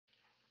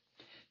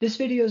This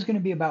video is going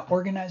to be about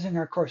organizing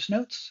our course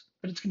notes,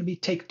 but it's going to be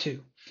take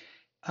two.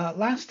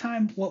 Last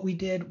time what we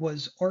did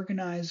was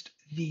organized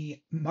the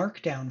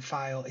markdown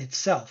file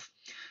itself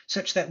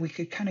such that we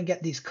could kind of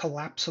get these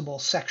collapsible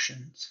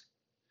sections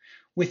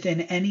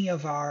within any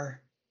of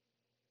our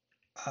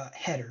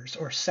headers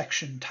or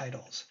section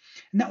titles.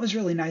 And that was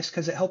really nice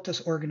because it helped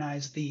us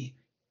organize the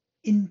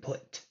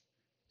input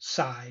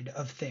side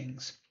of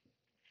things.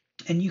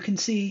 And you can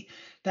see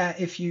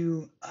that if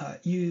you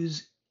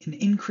use an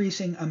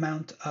increasing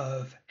amount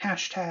of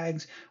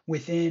hashtags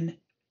within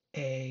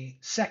a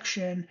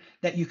section,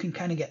 that you can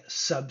kind of get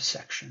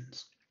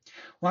subsections.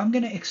 Well, I'm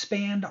going to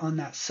expand on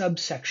that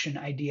subsection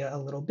idea a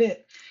little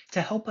bit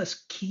to help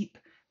us keep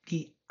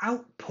the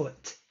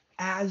output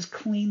as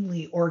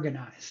cleanly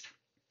organized.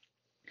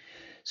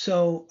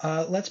 So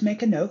let's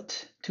make a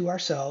note to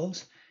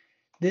ourselves.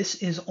 This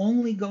is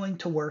only going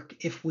to work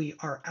if we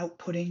are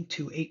outputting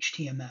to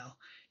HTML.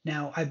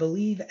 Now, I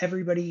believe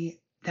everybody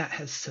that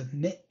has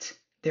submit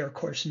their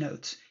course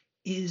notes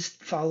is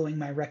following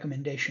my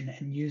recommendation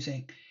and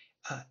using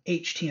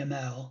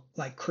HTML,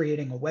 like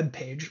creating a web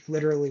page.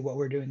 Literally what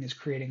we're doing is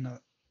creating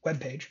a web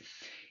page,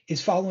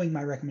 is following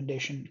my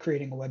recommendation,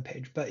 creating a web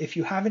page. But if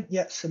you haven't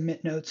yet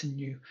submit notes and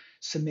you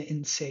submit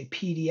in, say,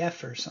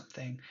 PDF or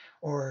something,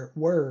 or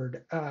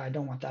Word, I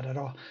don't want that at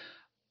all.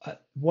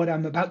 What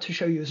I'm about to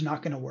show you is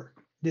not going to work.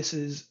 This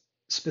is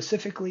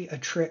specifically a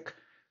trick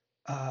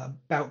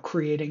about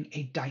creating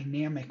a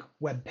dynamic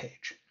web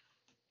page.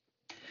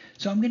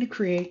 So I'm going to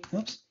create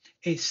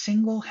a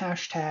single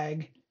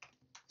hashtag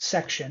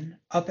section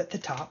up at the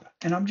top,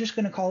 and I'm just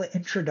going to call it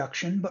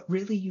introduction, but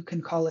really you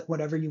can call it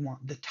whatever you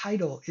want. The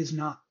title is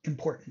not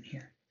important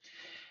here.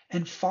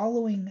 And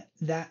following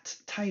that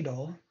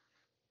title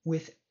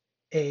with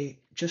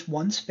just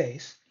one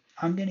space,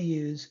 I'm going to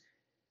use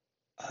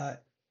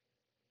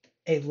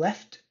a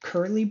left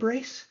curly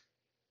brace.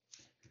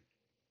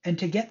 And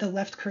to get the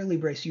left curly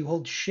brace, you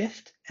hold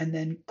Shift and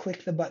then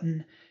click the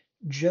button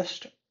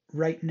just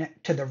right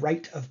to the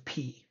right of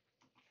P.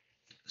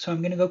 So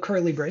I'm going to go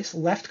curly brace,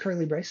 left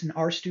curly brace, and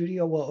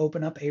RStudio will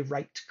open up a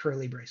right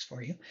curly brace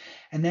for you.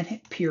 And then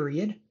hit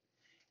period,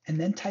 and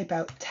then type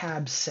out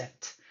tab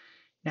set.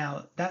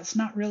 Now, that's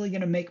not really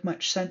going to make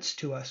much sense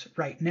to us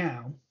right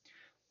now,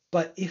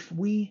 but if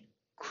we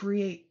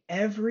create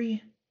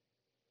every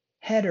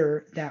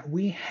header that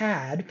we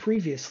had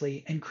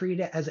previously and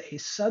create it as a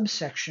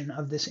subsection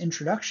of this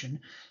introduction,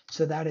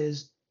 so that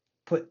is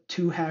put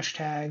two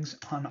hashtags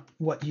on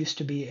what used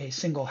to be a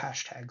single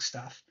hashtag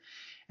stuff,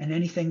 and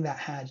anything that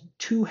had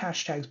two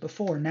hashtags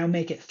before, now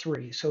make it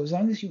three. So as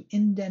long as you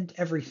indent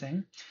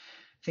everything,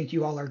 I think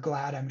you all are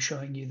glad I'm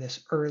showing you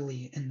this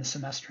early in the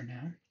semester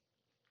now,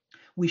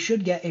 we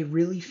should get a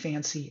really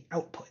fancy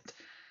output.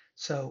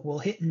 So we'll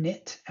hit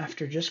knit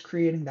after just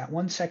creating that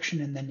one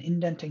section and then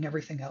indenting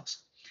everything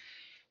else.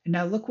 And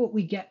now look what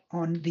we get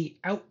on the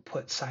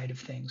output side of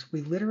things.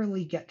 We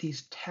literally get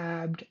these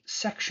tabbed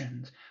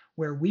sections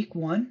where week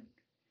one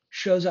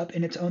shows up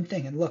in its own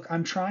thing. And look,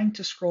 I'm trying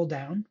to scroll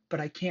down, but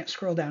I can't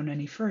scroll down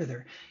any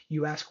further.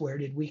 You ask, where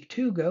did week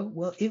two go?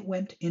 Well, it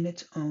went in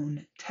its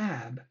own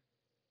tab.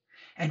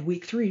 And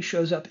week three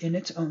shows up in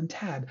its own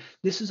tab.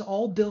 This is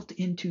all built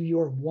into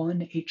your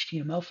one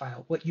HTML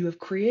file. What you have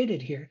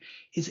created here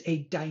is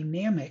a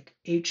dynamic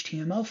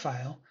HTML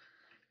file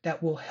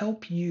that will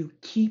help you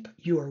keep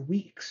your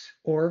weeks,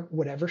 or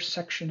whatever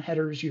section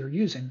headers you're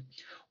using,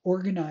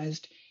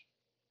 organized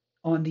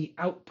on the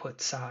output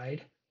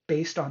side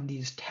based on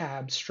these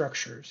tab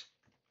structures.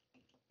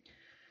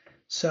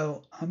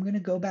 So I'm going to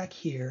go back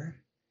here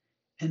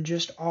and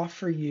just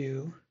offer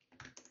you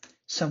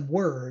some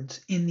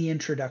words in the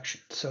introduction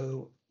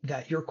so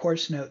that your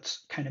course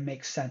notes kind of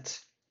make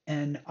sense.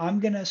 And I'm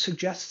going to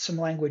suggest some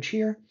language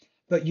here,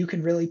 but you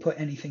can really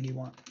put anything you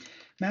want.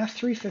 Math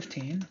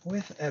 315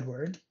 with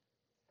Edward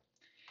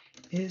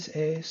is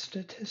a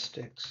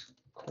statistics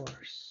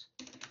course.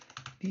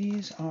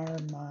 These are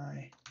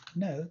my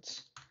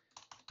notes,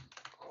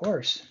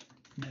 course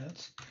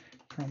notes,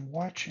 from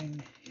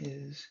watching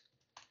his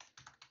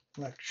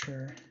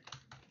lecture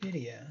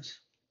videos.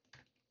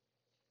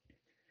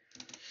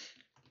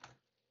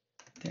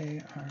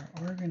 They are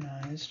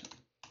organized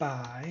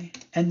by,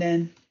 and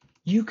then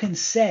you can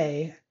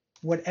say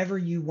whatever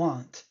you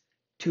want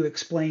to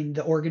explain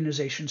the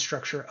organization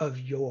structure of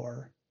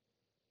your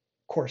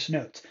course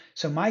notes.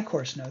 So my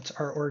course notes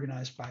are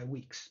organized by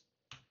weeks.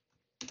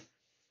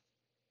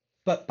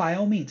 But by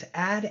all means,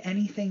 add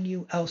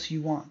anything else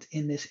you want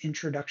in this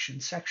introduction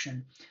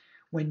section.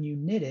 When you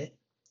knit it,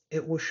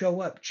 it will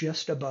show up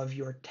just above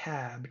your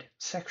tabbed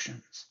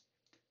sections.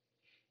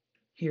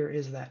 Here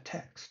is that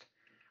text.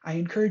 I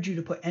encourage you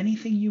to put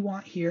anything you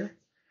want here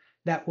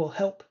that will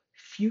help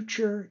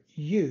future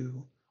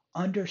you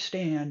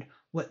understand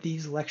what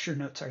these lecture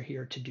notes are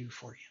here to do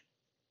for you.